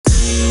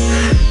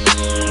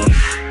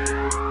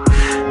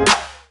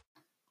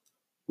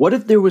What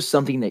if there was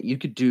something that you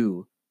could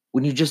do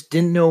when you just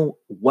didn't know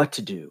what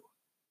to do?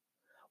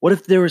 What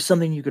if there was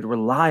something you could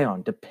rely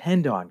on,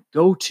 depend on,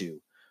 go to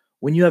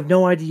when you have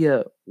no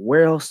idea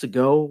where else to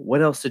go,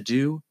 what else to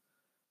do?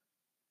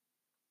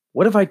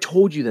 What if I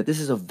told you that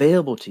this is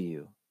available to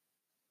you?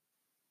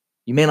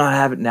 You may not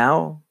have it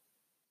now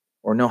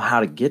or know how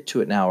to get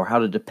to it now or how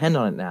to depend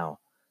on it now,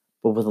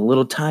 but with a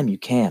little time, you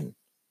can.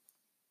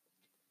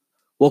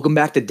 Welcome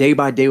back to Day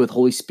by Day with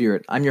Holy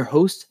Spirit. I'm your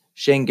host,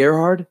 Shane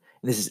Gerhard,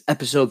 and this is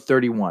episode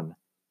 31.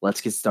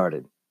 Let's get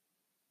started.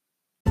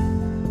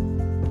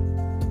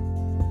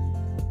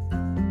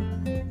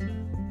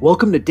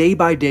 Welcome to Day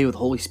by Day with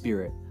Holy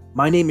Spirit.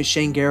 My name is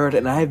Shane Gerhard,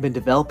 and I have been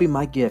developing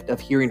my gift of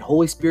hearing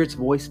Holy Spirit's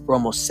voice for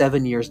almost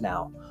 7 years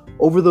now.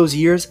 Over those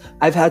years,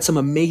 I've had some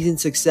amazing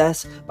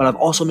success, but I've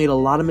also made a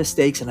lot of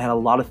mistakes and had a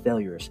lot of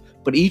failures.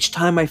 But each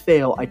time I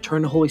fail, I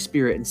turn to Holy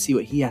Spirit and see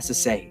what He has to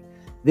say.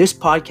 This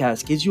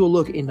podcast gives you a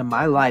look into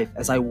my life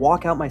as I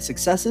walk out my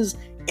successes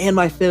and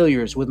my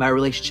failures with my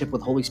relationship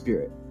with Holy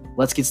Spirit.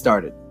 Let's get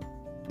started.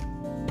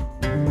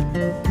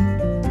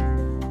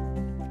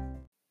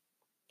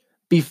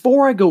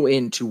 Before I go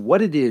into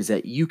what it is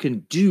that you can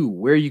do,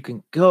 where you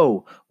can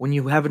go when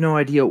you have no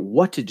idea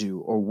what to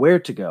do or where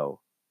to go,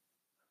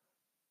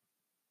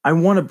 I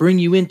want to bring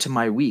you into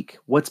my week,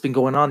 what's been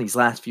going on these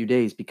last few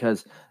days,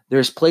 because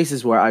there's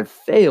places where I've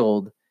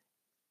failed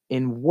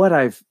in what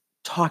I've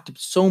talked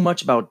so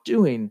much about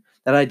doing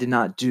that I did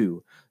not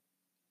do.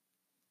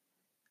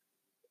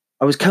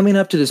 I was coming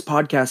up to this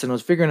podcast and I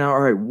was figuring out,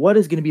 all right, what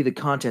is going to be the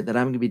content that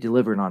I'm going to be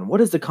delivering on? What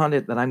is the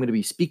content that I'm going to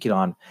be speaking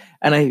on?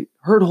 And I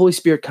heard Holy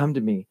Spirit come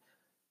to me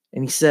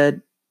and He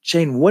said,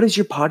 Shane, what is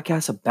your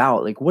podcast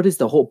about? Like, what is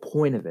the whole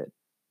point of it?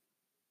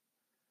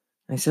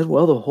 And I said,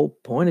 well, the whole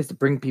point is to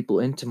bring people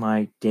into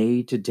my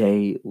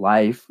day-to-day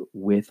life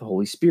with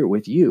Holy Spirit,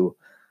 with you.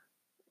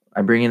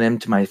 I'm bringing them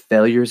to my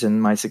failures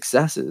and my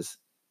successes.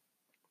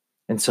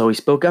 And so He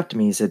spoke up to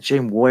me. He said,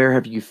 Shane, where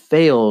have you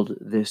failed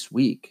this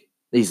week?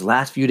 These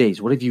last few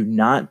days, what have you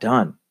not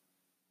done?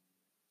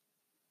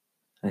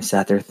 I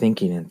sat there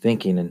thinking,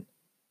 and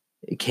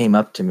it came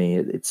up to me.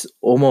 It's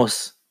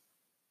almost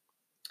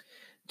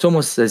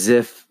as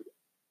if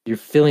you're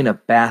filling a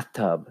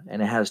bathtub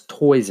and it has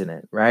toys in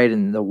it, right?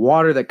 And the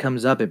water that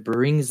comes up, it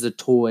brings the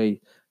toy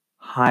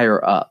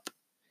higher up.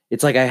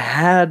 It's like I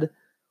had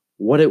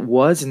what it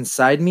was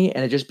inside me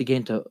and it just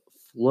began to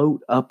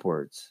float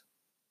upwards.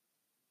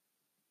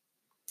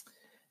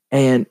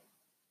 And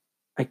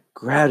I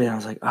grabbed it and I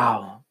was like,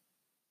 oh,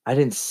 I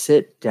didn't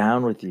sit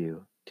down with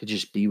you to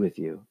just be with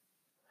you.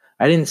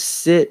 I didn't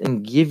sit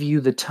and give you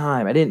the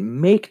time. I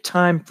didn't make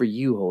time for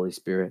you, Holy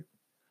Spirit.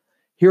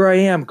 Here I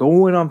am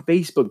going on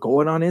Facebook,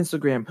 going on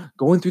Instagram,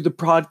 going through the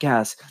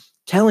podcast,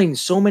 telling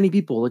so many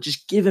people to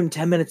just give Him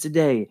 10 minutes a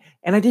day.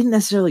 And I didn't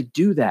necessarily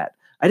do that.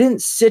 I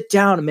didn't sit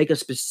down and make a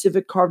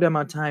specific carved out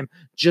amount of time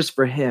just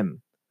for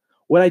Him.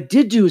 What I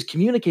did do is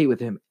communicate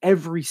with Him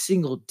every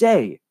single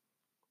day.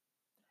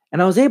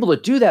 And I was able to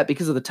do that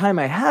because of the time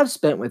I have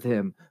spent with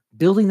Him,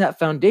 building that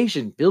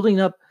foundation, building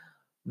up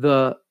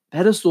the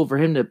pedestal for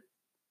Him to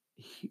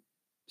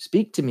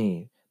speak to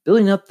me,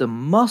 building up the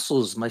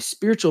muscles, my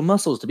spiritual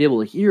muscles, to be able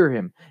to hear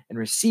Him and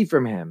receive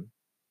from Him.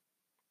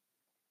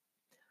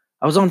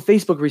 I was on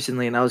Facebook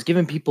recently and I was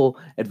giving people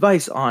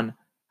advice on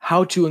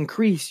how to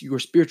increase your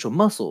spiritual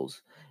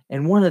muscles.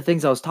 And one of the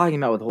things I was talking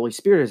about with Holy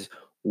Spirit is,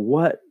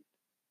 what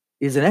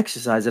is an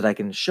exercise that I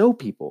can show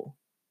people?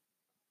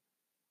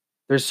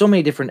 There's so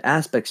many different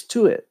aspects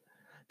to it.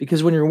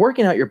 Because when you're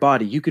working out your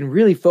body, you can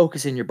really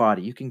focus in your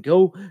body. You can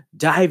go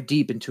dive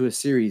deep into a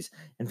series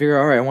and figure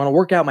out, all right, I want to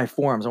work out my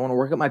forearms. I want to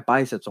work out my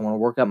biceps. I want to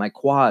work out my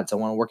quads. I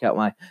want to work out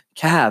my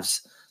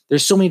calves.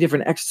 There's so many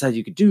different exercises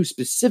you could do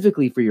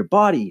specifically for your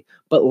body.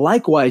 But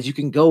likewise, you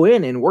can go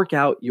in and work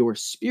out your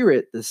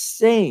spirit the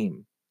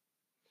same.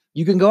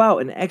 You can go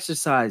out and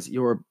exercise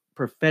your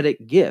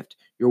prophetic gift,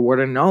 your word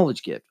of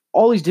knowledge gift,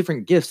 all these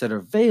different gifts that are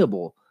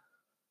available.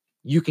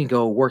 You can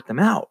go work them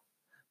out.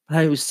 But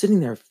I was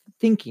sitting there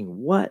thinking,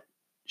 what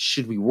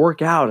should we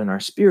work out in our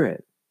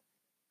spirit?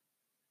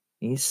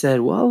 And He said,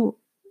 well,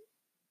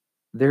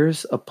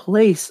 there's a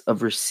place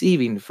of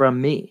receiving from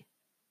me.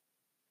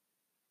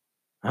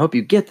 I hope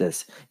you get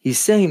this. He's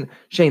saying,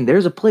 Shane,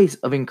 there's a place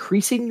of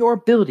increasing your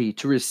ability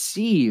to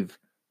receive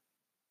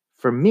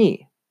from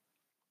me.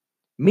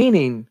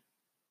 Meaning,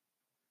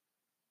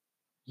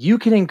 you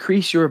can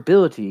increase your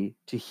ability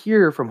to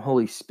hear from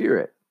Holy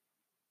Spirit.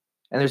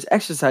 And there's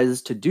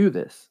exercises to do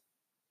this.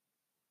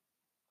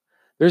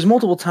 There's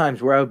multiple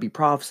times where I would be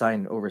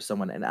prophesying over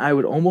someone and I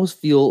would almost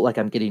feel like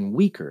I'm getting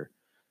weaker,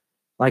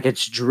 like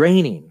it's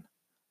draining.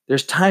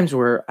 There's times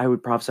where I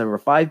would prophesy over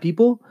 5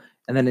 people,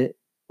 and then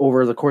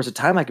over the course of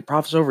time, I could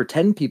prophesy over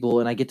 10 people,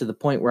 and I get to the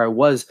point where I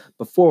was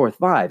before with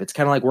 5. It's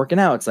kind of like working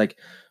out. It's like,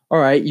 all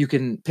right, you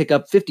can pick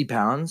up 50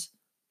 pounds,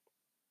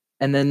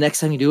 and then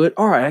next time you do it,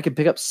 all right, I can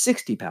pick up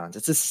 60 pounds.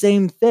 It's the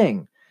same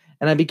thing.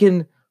 And I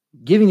begin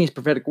giving these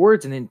prophetic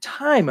words, and in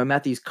time, I'm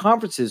at these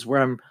conferences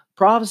where I'm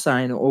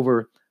prophesying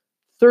over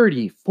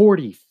 30,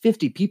 40,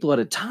 50 people at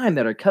a time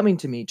that are coming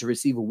to me to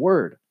receive a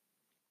word.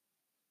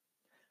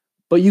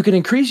 But you can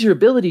increase your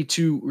ability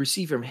to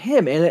receive from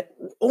him, and it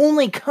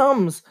only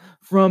comes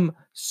from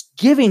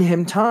giving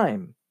him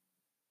time.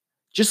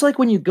 Just like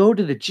when you go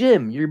to the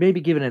gym, you're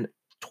maybe given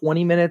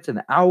 20 minutes,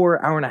 an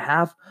hour, hour and a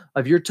half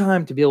of your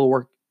time to be able to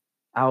work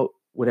out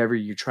whatever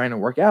you're trying to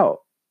work out.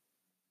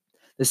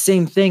 The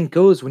same thing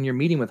goes when you're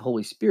meeting with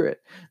Holy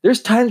Spirit.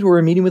 There's times where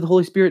we're meeting with the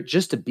Holy Spirit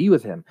just to be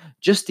with him,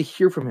 just to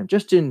hear from him,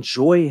 just to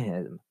enjoy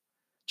him,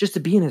 just to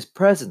be in his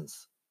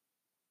presence.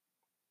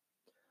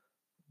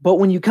 But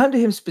when you come to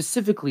him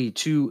specifically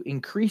to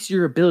increase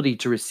your ability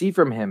to receive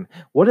from him,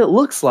 what it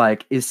looks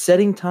like is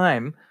setting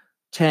time,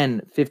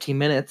 10, 15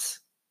 minutes,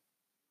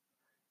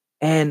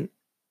 and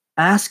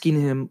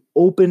asking him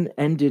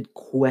open-ended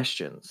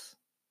questions.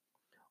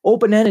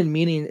 Open-ended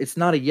meaning it's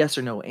not a yes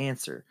or no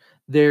answer.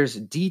 There's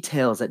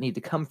details that need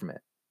to come from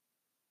it.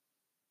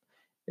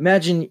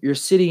 Imagine you're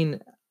sitting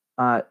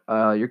at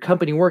your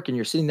company work and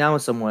you're sitting down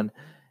with someone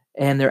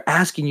and they're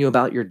asking you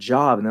about your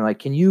job and they're like,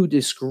 can you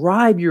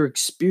describe your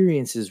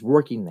experiences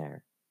working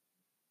there?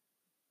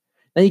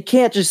 Now you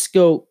can't just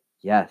go,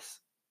 yes,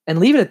 and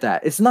leave it at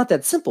that. It's not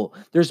that simple.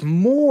 There's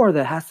more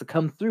that has to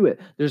come through it.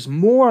 There's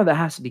more that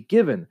has to be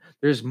given.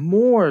 There's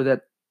more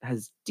that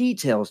has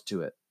details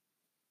to it.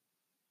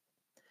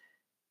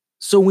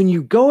 So when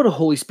you go to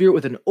Holy Spirit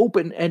with an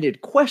open-ended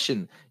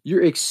question,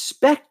 you're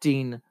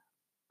expecting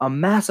a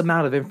mass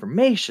amount of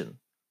information.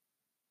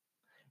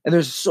 And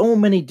there's so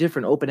many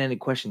different open-ended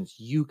questions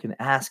you can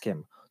ask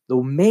him. The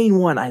main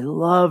one I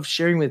love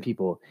sharing with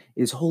people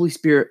is, Holy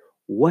Spirit,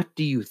 what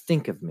do you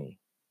think of me?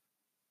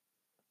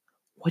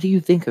 What do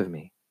you think of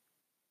me?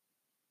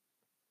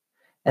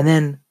 And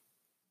then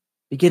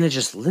begin to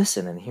just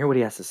listen and hear what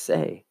he has to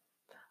say.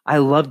 I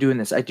love doing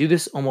this. I do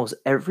this almost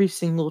every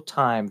single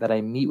time that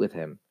I meet with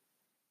him.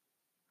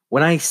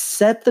 When I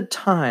set the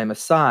time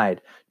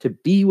aside to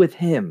be with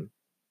him,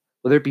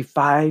 whether it be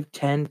 5,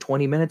 10,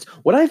 20 minutes,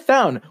 what I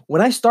found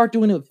when I start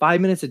doing it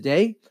 5 minutes a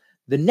day,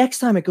 the next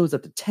time it goes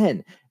up to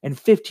 10 and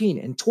 15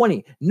 and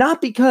 20,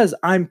 not because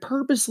I'm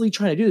purposely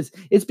trying to do this,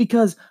 it's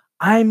because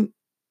I'm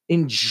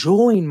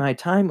enjoying my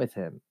time with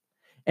him.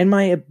 And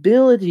my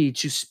ability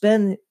to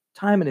spend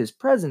time in his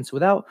presence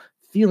without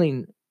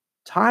feeling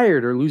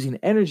tired or losing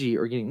energy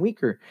or getting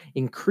weaker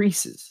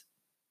increases.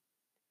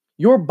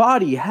 Your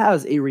body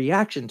has a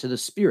reaction to the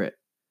spirit.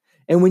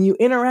 And when you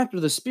interact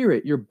with the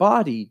spirit, your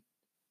body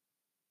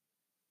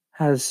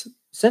has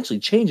essentially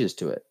changes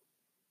to it.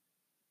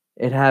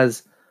 It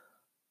has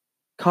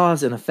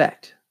cause and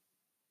effect.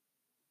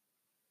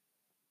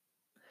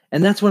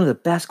 And that's one of the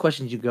best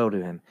questions you go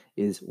to him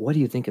is, what do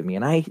you think of me?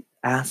 And I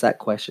ask that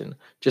question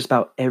just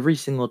about every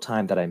single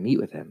time that I meet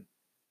with him.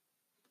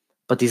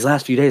 But these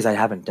last few days, I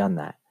haven't done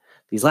that.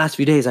 These last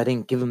few days, I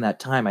didn't give him that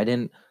time. I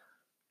didn't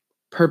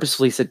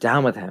purposefully sit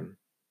down with him.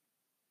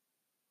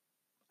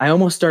 I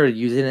almost started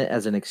using it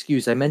as an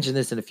excuse. I mentioned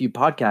this in a few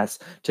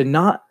podcasts, to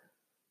not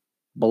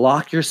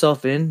block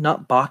yourself in,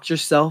 not box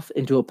yourself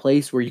into a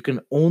place where you can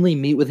only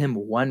meet with him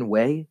one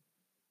way.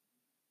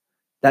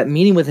 That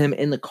meeting with him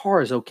in the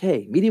car is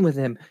okay. Meeting with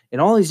him in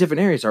all these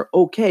different areas are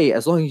okay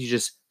as long as you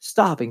just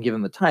stop and give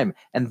him the time.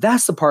 And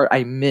that's the part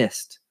I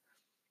missed.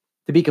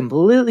 To be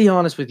completely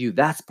honest with you,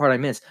 that's the part I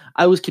missed.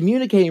 I was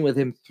communicating with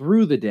him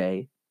through the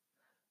day.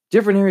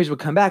 Different areas would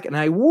come back, and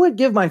I would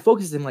give my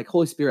focus to him, like,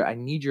 Holy Spirit, I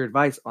need your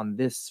advice on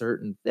this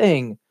certain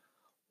thing.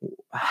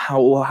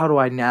 How do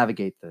I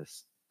navigate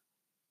this?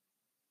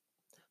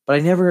 But I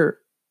never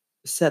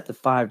set the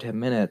 5, 10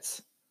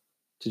 minutes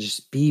to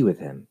just be with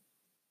him,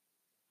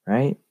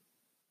 right?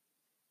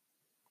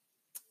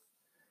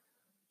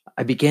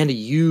 I began to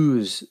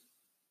use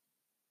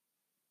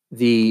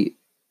the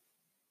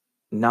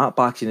not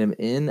boxing him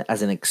in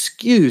as an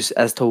excuse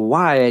as to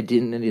why I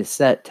didn't need to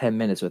set 10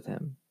 minutes with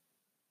him.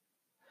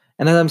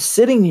 And as I'm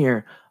sitting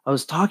here, I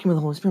was talking with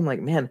the Holy Spirit. I'm like,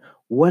 man,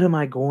 what am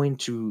I going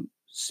to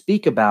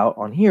speak about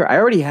on here? I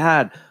already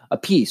had a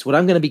piece. What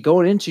I'm going to be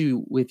going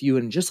into with you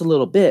in just a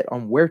little bit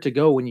on where to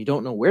go when you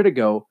don't know where to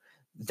go.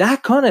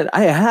 That content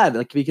I had,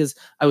 like, because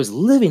I was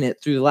living it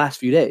through the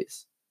last few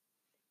days.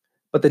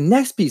 But the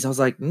next piece, I was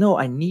like, no,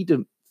 I need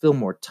to fill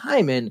more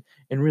time in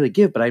and really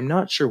give, but I'm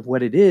not sure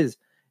what it is.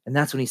 And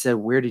that's when he said,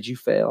 where did you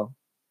fail?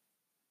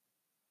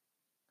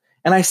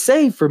 And I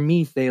say for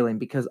me failing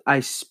because I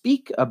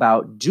speak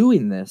about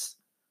doing this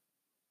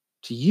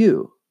to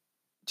you,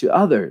 to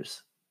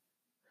others.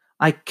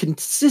 I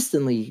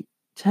consistently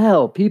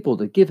tell people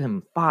to give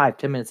him 5,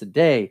 10 minutes a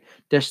day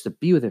just to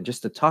be with him,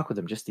 just to talk with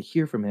him, just to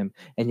hear from him.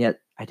 And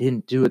yet I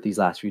didn't do it these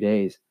last few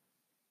days.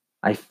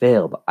 I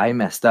failed. I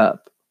messed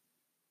up.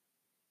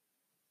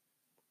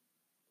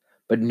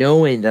 But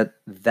knowing that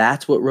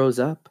that's what rose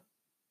up,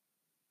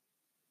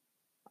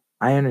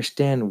 I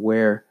understand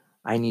where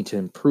I need to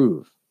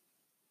improve.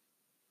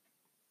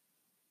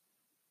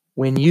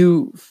 When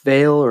you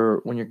fail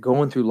or when you're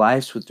going through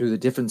life, through the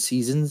different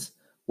seasons,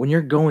 when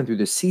you're going through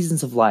the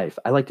seasons of life,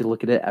 I like to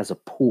look at it as a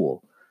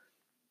pool,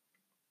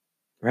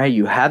 right?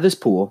 You have this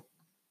pool,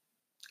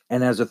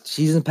 and as the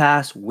seasons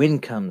pass,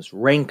 wind comes,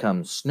 rain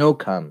comes, snow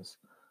comes,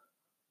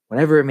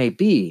 whatever it may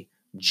be,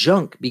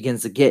 junk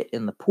begins to get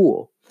in the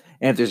pool.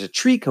 And if there's a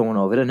tree going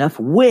over it, enough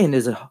wind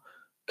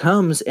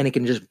comes and it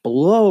can just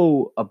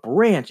blow a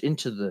branch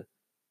into the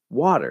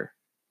water.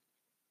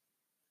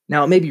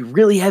 Now, it may be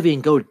really heavy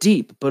and go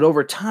deep, but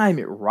over time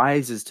it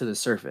rises to the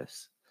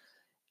surface.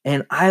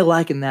 And I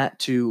liken that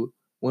to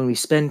when we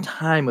spend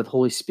time with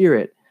Holy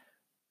Spirit,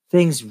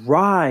 things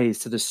rise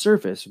to the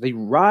surface. They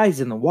rise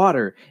in the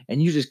water,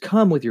 and you just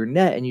come with your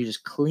net and you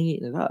just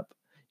clean it up.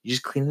 You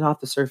just clean it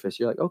off the surface.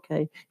 You're like,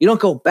 okay. You don't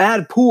go,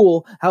 bad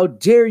pool. How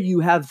dare you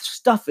have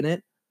stuff in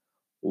it?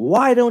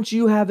 Why aren't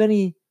you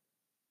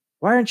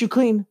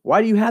clean?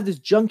 Why do you have this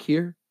junk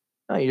here?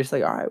 No, you're just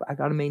like, all right, I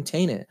got to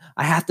maintain it.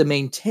 I have to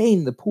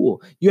maintain the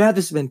pool. You have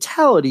this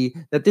mentality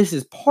that this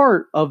is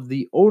part of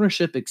the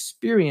ownership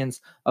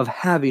experience of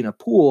having a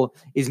pool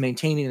is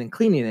maintaining and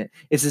cleaning it.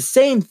 It's the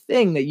same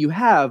thing that you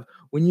have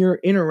when you're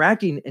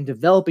interacting and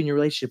developing your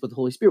relationship with the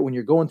Holy Spirit. When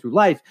you're going through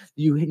life,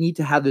 you need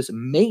to have this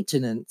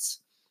maintenance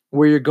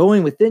where you're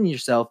going within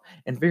yourself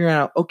and figuring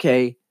out,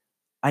 okay,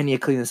 I need to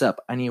clean this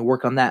up. I need to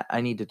work on that.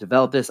 I need to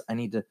develop this. I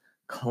need to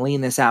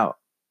clean this out.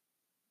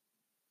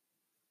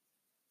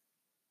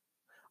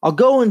 I'll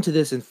go into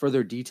this in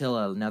further detail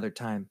at another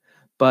time,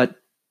 but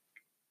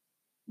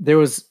there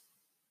was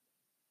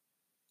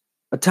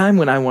a time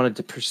when I wanted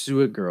to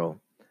pursue a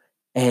girl,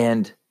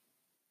 and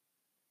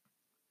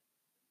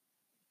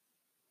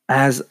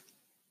as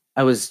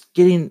I was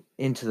getting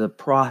into the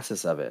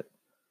process of it,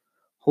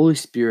 Holy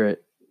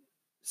Spirit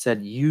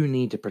said, you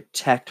need to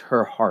protect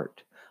her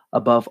heart.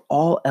 Above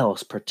all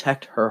else,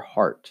 protect her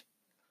heart.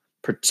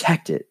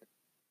 Protect it.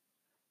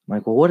 I'm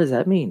like, well, what does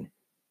that mean?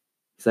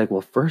 He's like,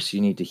 well, first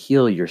you need to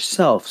heal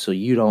yourself so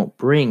you don't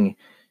bring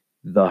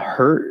the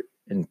hurt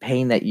and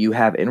pain that you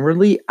have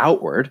inwardly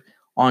outward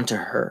onto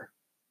her.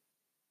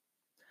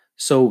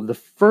 So the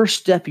first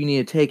step you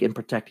need to take in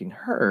protecting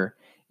her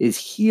is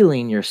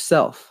healing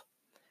yourself.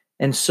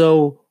 And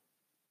so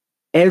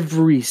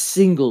every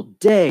single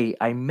day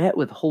I met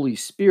with Holy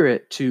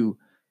Spirit to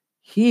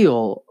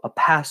heal a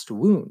past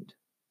wound.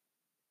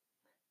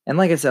 And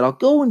like I said, I'll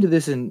go into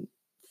this in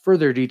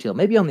further detail,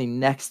 maybe on the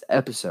next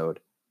episode,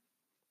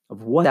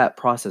 of what that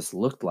process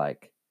looked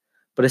like.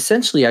 But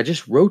essentially, I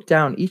just wrote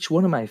down each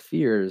one of my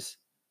fears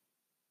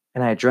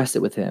and I addressed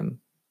it with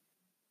him.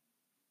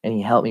 And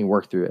he helped me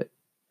work through it.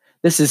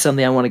 This is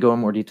something I want to go in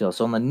more detail.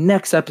 So on the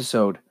next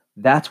episode,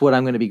 that's what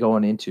I'm going to be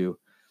going into,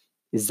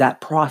 is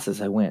that process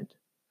I went.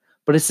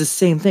 But it's the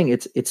same thing.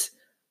 It's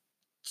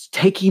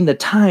taking the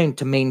time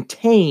to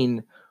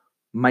maintain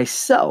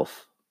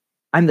myself.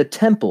 I'm the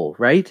temple,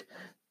 right?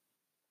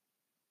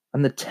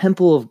 I'm the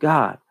temple of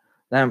God,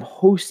 that I'm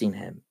hosting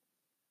him.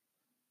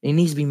 It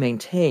needs to be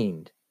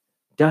maintained.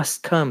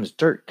 Dust comes,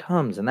 dirt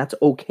comes, and that's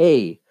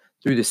okay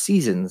through the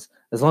seasons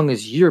as long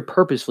as you're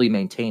purposefully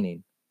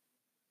maintaining.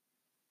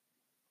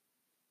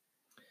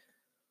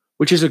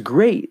 Which is a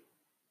great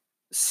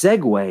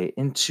segue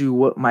into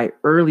what my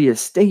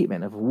earliest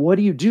statement of what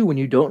do you do when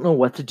you don't know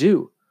what to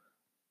do?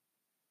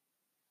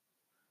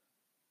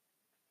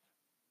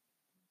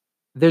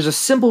 There's a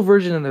simple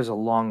version and there's a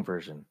long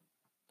version.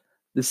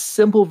 The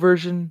simple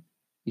version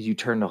is you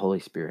turn to Holy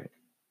Spirit.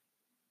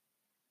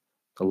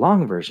 The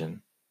long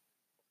version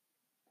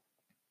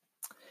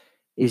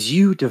is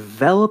you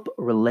develop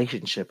a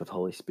relationship with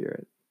Holy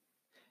Spirit.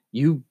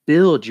 You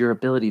build your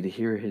ability to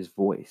hear his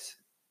voice.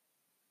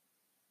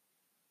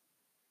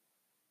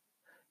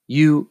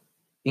 You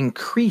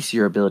increase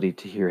your ability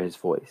to hear his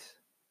voice.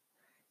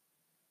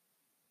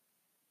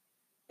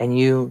 And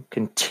you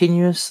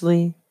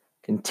continuously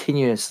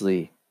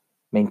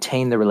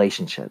maintain the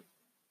relationship.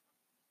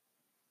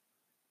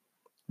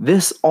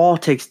 This all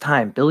takes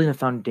time, building a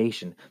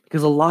foundation,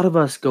 because a lot of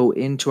us go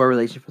into our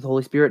relationship with the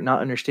Holy Spirit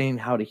not understanding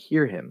how to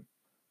hear him.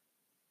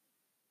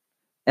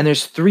 And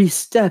there's 3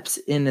 steps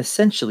in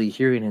essentially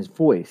hearing his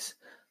voice.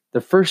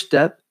 The first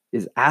step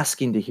is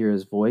asking to hear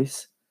his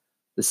voice.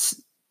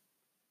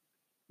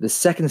 The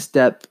second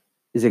step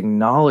is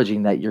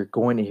acknowledging that you're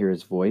going to hear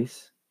his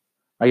voice.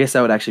 I guess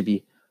that would actually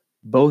be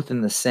both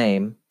in the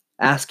same,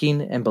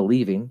 asking and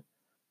believing.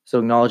 So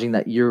acknowledging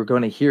that you're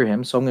going to hear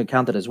him. So I'm going to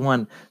count that as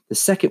 1. The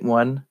second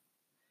one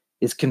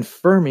is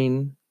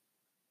confirming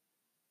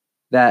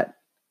that,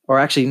 or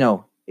actually,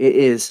 no, it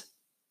is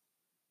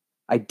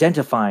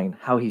identifying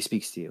how he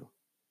speaks to you.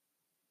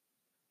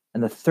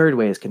 And the third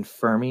way is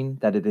confirming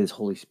that it is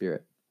Holy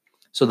Spirit.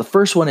 So the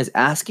first one is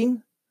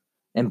asking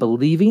and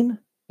believing,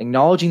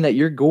 acknowledging that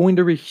you're going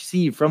to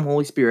receive from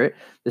Holy Spirit.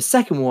 The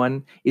second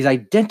one is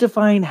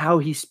identifying how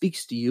he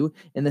speaks to you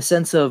in the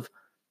sense of,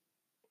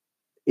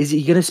 is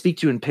he going to speak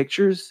to you in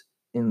pictures,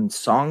 in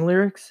song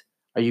lyrics?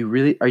 Are you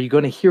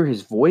going to hear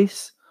his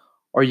voice?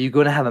 Or are you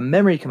going to have a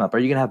memory come up? Are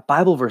you going to have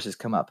Bible verses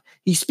come up?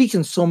 He speaks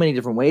in so many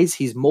different ways.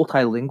 He's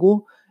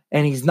multilingual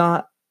and he's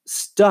not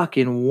stuck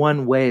in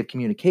one way of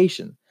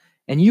communication.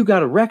 And you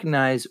got to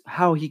recognize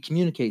how he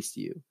communicates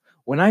to you.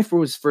 When I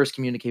was first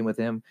communicating with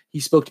him,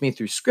 he spoke to me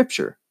through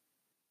scripture.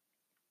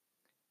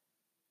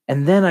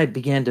 And then I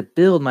began to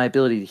build my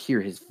ability to hear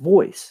his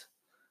voice.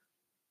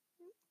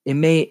 It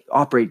may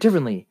operate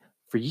differently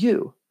for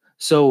you.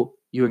 So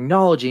you're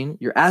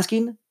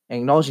asking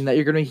acknowledging that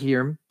you're going to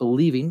hear him,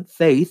 believing,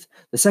 faith.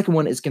 The second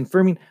one is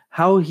confirming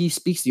how he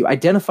speaks to you,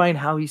 identifying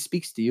how he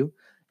speaks to you.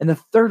 And the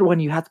third one,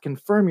 you have to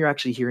confirm you're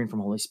actually hearing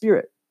from Holy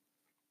Spirit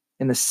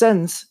in the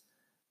sense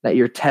that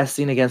you're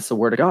testing against the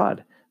Word of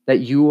God, that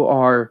you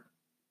are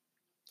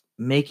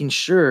making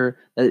sure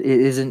that it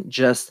isn't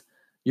just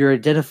you're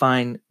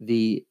identifying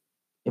the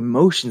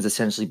emotions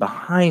essentially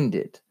behind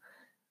it.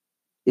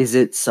 Is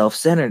it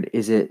self-centered?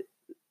 Is it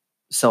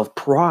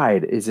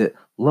self-pride? Is it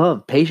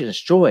love, patience,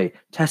 joy?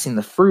 Testing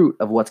the fruit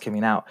of what's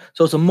coming out.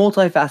 So it's a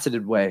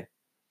multifaceted way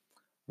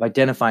of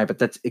identifying,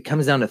 but it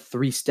comes down to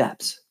 3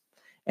 steps.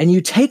 And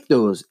you take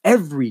those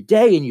every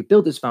day and you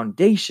build this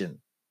foundation.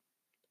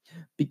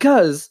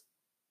 Because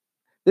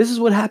this is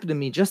what happened to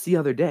me just the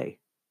other day.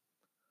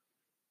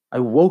 I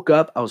woke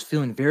up, I was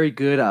feeling very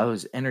good, I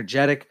was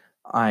energetic.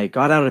 I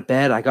got out of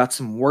bed, I got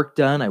some work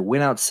done, I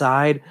went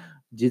outside,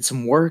 did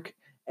some work,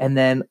 and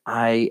then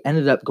I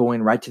ended up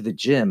going right to the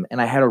gym,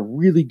 and I had a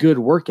really good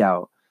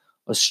workout,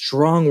 a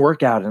strong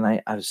workout, and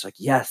I was like,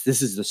 yes,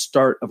 this is the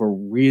start of a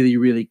really,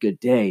 really good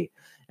day.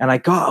 And I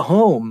got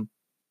home,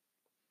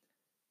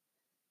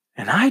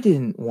 and I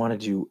didn't want to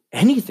do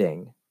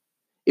anything.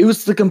 It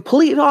was the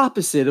complete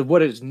opposite of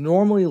what it's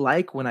normally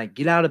like when I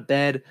get out of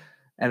bed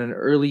at an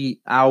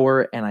early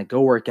hour and I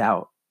go work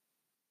out.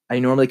 I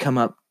normally come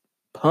up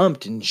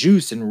pumped and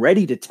juiced and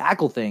ready to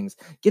tackle things,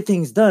 get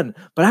things done.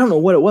 But I don't know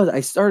what it was. I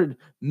started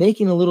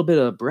making a little bit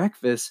of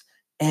breakfast,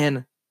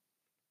 and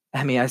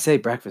I mean, I say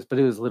breakfast, but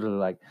it was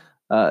literally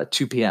like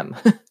 2 p.m.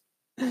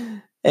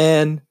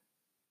 And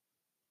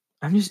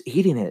I'm just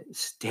eating it,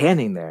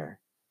 standing there,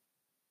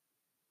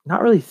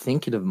 not really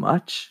thinking of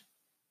much.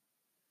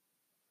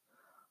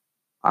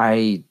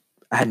 I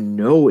had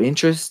no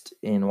interest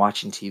in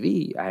watching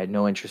TV. I had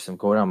no interest in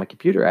going on my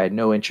computer. I had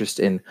no interest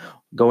in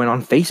going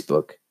on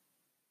Facebook.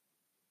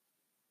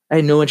 I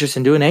had no interest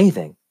in doing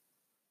anything.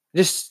 I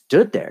just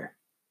stood there,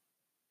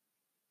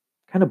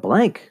 kind of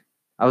blank.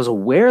 I was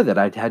aware that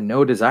I had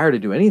no desire to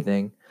do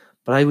anything,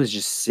 but I was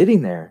just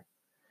sitting there.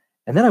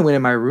 And then I went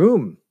in my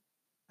room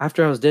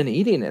after I was done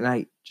eating and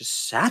I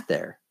just sat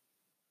there.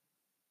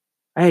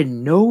 I had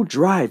no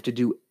drive to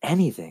do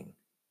anything.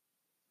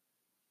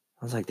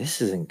 I was like,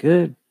 this isn't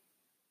good.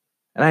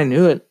 And I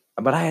knew it,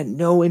 but I had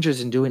no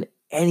interest in doing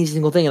any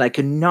single thing. And I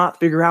could not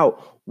figure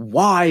out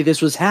why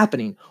this was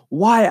happening,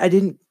 why I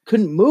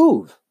couldn't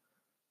move.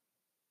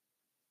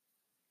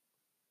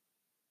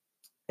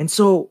 And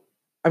so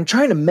I'm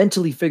trying to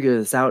mentally figure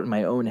this out in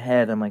my own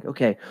head. I'm like,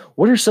 okay,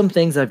 what are some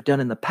things I've done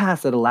in the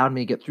past that allowed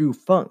me to get through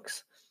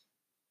funks?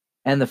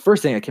 And the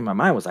first thing that came to my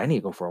mind was I need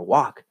to go for a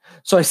walk.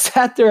 So I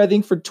sat there, I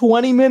think, for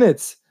 20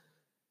 minutes,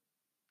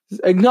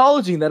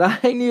 acknowledging that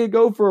I need to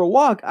go for a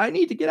walk. I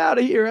need to get out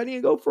of here. I need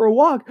to go for a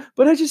walk.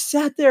 But I just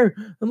sat there.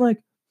 I'm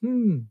like,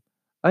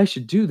 I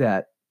should do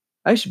that.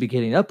 I should be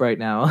getting up right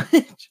now.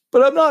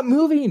 But I'm not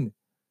moving.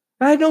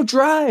 I had no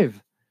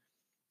drive.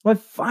 I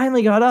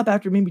finally got up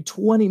after maybe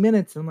 20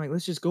 minutes. And I'm like,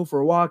 let's just go for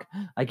a walk.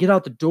 I get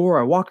out the door.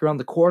 I walk around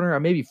the corner.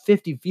 I'm maybe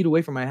 50 feet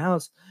away from my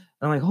house.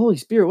 And I'm like, Holy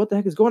Spirit, what the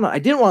heck is going on? I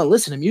didn't want to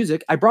listen to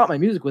music. I brought my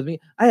music with me.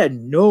 I had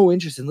no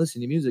interest in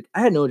listening to music.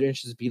 I had no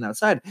interest in being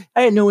outside.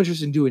 I had no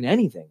interest in doing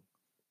anything.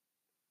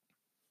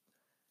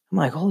 I'm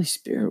like, Holy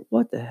Spirit,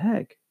 what the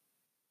heck?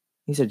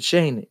 He said,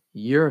 Shane,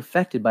 you're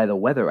affected by the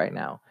weather right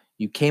now.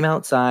 You came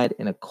outside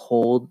in a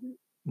cold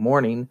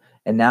morning,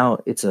 and now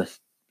it's a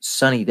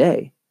sunny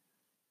day.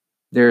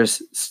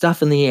 There's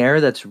stuff in the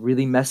air that's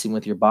really messing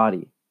with your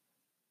body.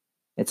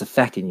 It's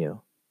affecting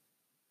you.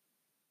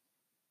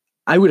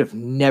 I would have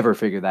never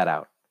figured that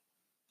out.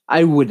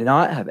 I would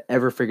not have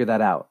ever figured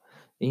that out.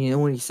 And you know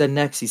what he said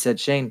next? He said,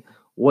 Shane,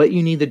 what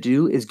you need to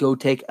do is go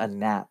take a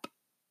nap.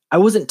 I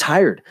wasn't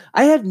tired.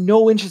 I had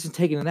no interest in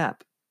taking a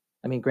nap.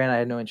 I mean, granted, I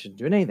had no interest in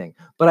doing anything,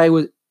 but I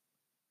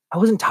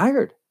wasn't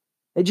tired.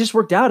 It just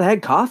worked out. I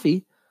had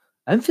coffee.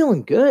 I'm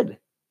feeling good.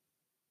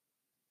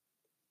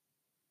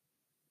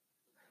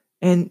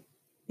 And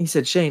he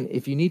said, Shane,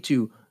 if you need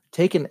to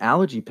take an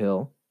allergy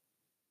pill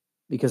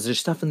because there's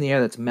stuff in the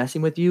air that's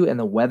messing with you and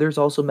the weather's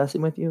also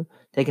messing with you,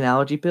 take an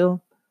allergy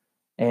pill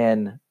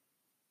and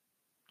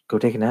go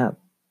take a nap.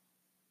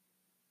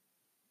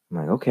 I'm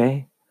like,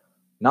 okay.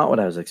 Not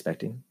what I was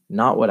expecting.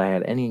 Not what I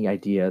had any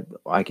idea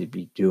I could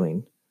be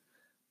doing.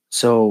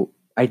 So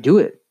I do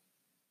it.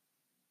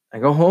 I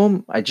go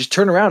home. I just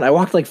turn around. I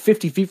walked like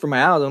 50 feet from my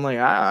house. I'm like,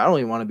 I don't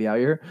even want to be out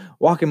here.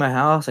 Walk in my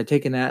house. I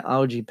take an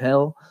allergy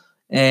pill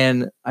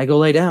and I go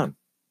lay down.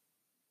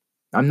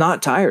 I'm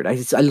not tired. I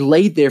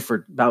laid there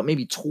for about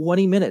maybe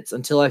 20 minutes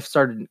until I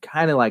started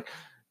kind of like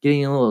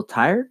getting a little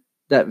tired.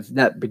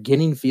 That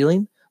beginning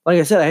feeling. Like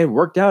I said, I had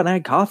worked out and I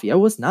had coffee. I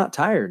was not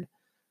tired.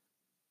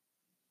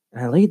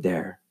 And I laid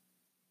there.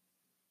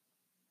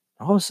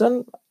 All of a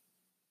sudden,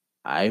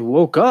 I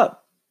woke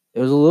up. It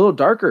was a little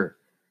darker.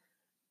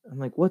 I'm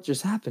like, what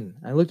just happened?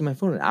 I looked at my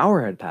phone. An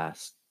hour had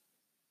passed.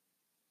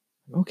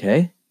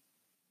 Okay.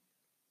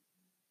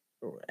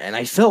 And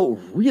I felt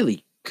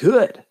really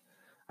good.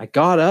 I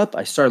got up.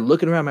 I started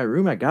looking around my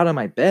room. I got on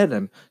my bed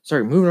and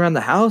started moving around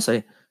the house.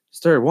 I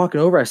started walking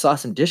over. I saw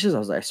some dishes.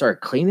 I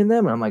started cleaning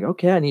them. And I'm like,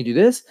 okay, I need to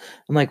do this.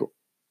 I'm like,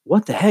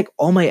 what the heck?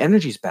 All my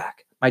energy's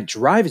back. My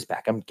drive is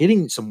back. I'm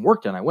getting some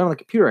work done. I went on the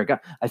computer.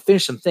 I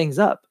finished some things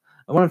up.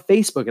 I went on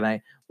Facebook and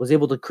I was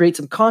able to create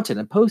some content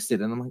and post it.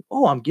 And I'm like,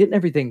 oh, I'm getting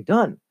everything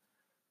done.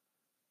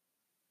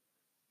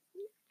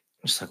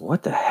 I'm just like,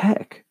 what the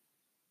heck?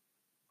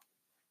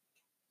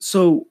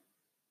 So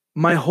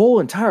my whole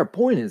entire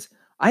point is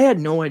I had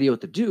no idea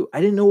what to do. I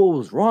didn't know what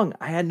was wrong.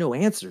 I had no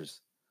answers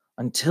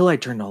until I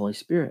turned to the Holy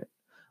Spirit,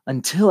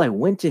 until I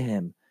went to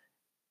him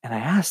and I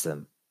asked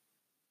him.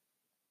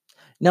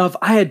 Now, if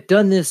I had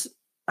done this,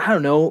 I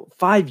don't know,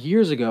 5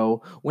 years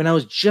ago when I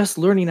was just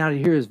learning how to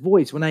hear his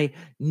voice, when I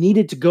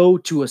needed to go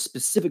to a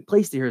specific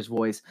place to hear his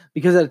voice,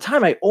 because at the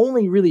time I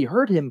only really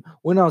heard him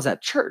when I was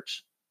at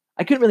church.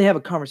 I couldn't really have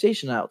a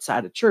conversation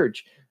outside of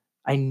church.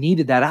 I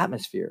needed that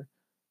atmosphere.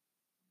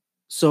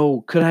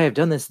 So could I have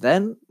done this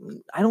then?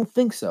 I don't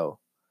think so.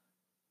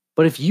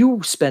 But if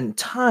you spend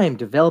time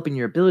developing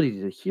your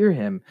ability to hear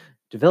him,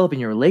 developing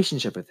your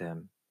relationship with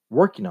him,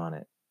 working on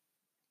it,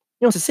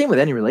 it's the same with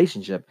any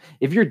relationship.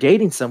 If you're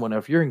dating someone or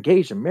if you're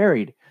engaged or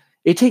married,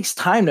 it takes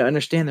time to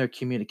understand their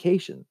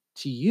communication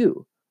to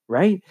you,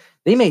 right?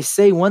 They may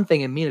say one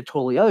thing and mean a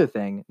totally other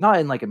thing, not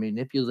in like a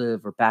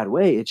manipulative or bad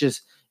way. It's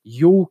just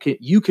you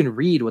can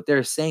read what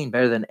they're saying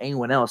better than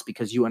anyone else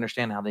because you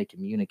understand how they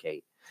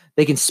communicate.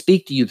 They can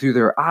speak to you through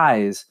their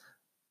eyes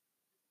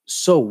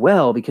so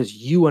well because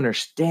you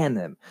understand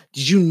them.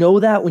 Did you know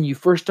that when you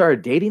first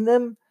started dating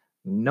them?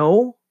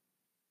 No.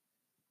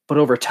 But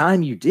over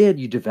time you did.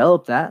 You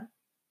developed that.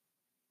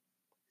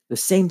 The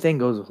same thing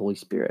goes with Holy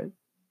Spirit.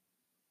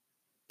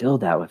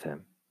 Build that with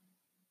him.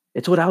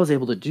 It's what I was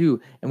able to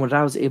do and what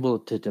I was able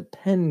to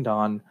depend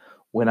on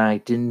when I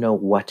didn't know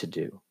what to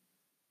do.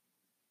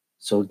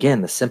 So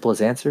again, the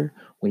simplest answer,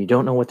 when you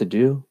don't know what to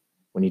do,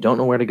 when you don't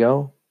know where to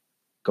go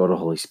to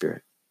Holy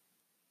Spirit.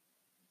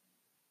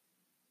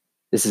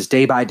 This is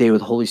Day by Day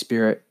with Holy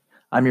Spirit.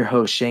 I'm your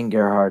host, Shane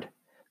Gerhard.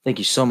 Thank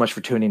you so much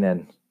for tuning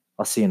in.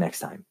 I'll see you next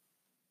time.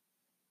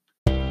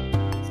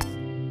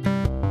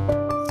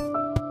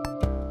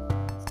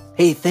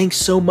 Hey, thanks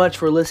so much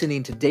for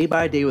listening to Day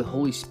by Day with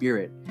Holy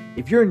Spirit.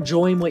 If you're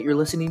enjoying what you're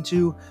listening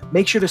to,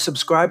 make sure to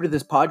subscribe to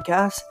this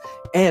podcast.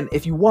 And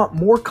if you want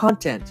more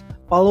content,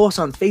 follow us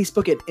on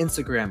Facebook and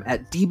Instagram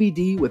at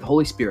DBD with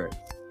Holy Spirit.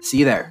 See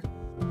you there.